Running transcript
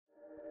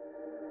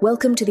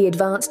Welcome to the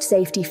advanced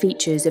safety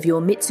features of your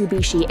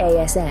Mitsubishi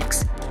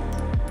ASX.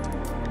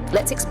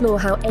 Let's explore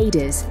how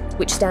ADAS,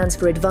 which stands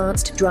for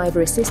Advanced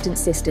Driver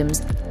Assistance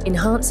Systems,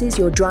 enhances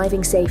your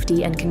driving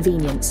safety and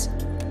convenience.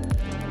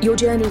 Your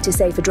journey to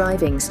safer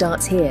driving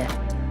starts here.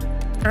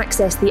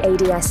 Access the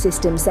ADAS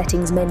System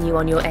Settings menu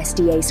on your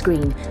SDA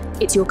screen.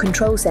 It's your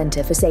control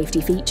center for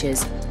safety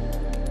features.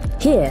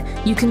 Here,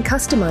 you can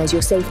customize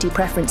your safety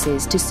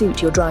preferences to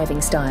suit your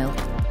driving style.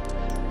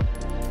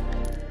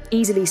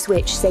 Easily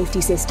switch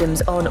safety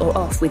systems on or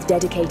off with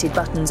dedicated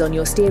buttons on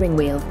your steering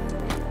wheel.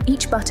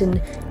 Each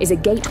button is a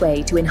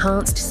gateway to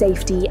enhanced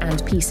safety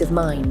and peace of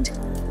mind.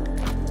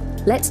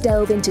 Let's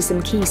delve into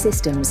some key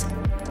systems.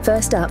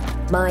 First up,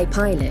 My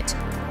Pilot.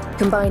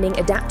 Combining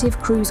adaptive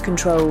cruise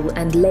control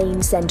and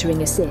lane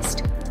centering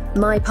assist,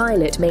 My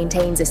Pilot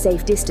maintains a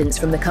safe distance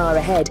from the car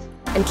ahead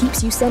and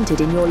keeps you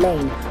centered in your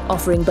lane,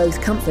 offering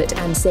both comfort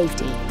and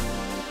safety.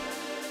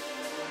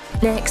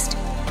 Next,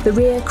 the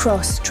Rear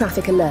Cross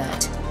Traffic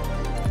Alert.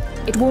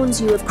 It warns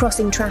you of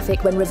crossing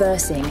traffic when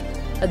reversing,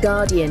 a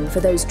guardian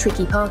for those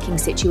tricky parking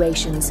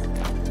situations.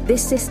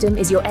 This system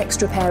is your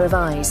extra pair of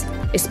eyes,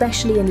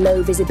 especially in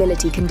low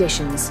visibility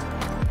conditions.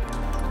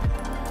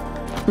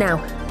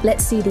 Now,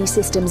 let's see these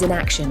systems in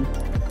action.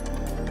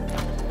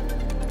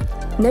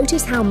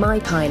 Notice how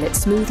My Pilot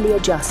smoothly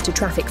adjusts to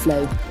traffic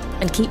flow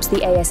and keeps the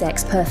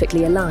ASX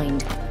perfectly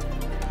aligned.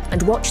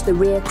 And watch the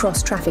Rear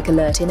Cross Traffic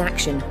Alert in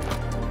action,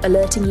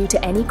 alerting you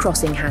to any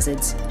crossing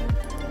hazards.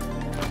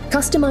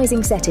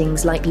 Customizing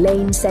settings like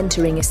Lane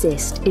Centering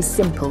Assist is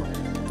simple.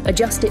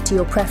 Adjust it to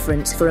your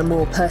preference for a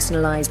more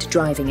personalized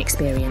driving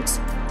experience.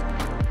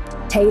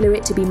 Tailor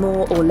it to be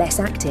more or less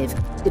active,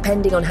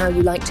 depending on how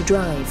you like to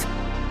drive.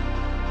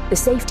 The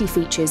safety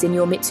features in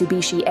your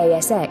Mitsubishi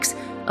ASX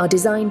are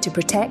designed to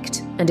protect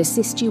and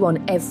assist you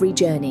on every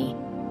journey.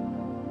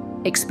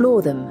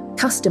 Explore them,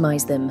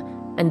 customize them,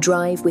 and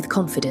drive with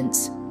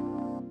confidence.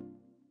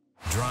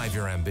 Drive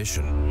your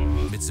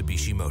ambition.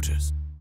 Mitsubishi Motors.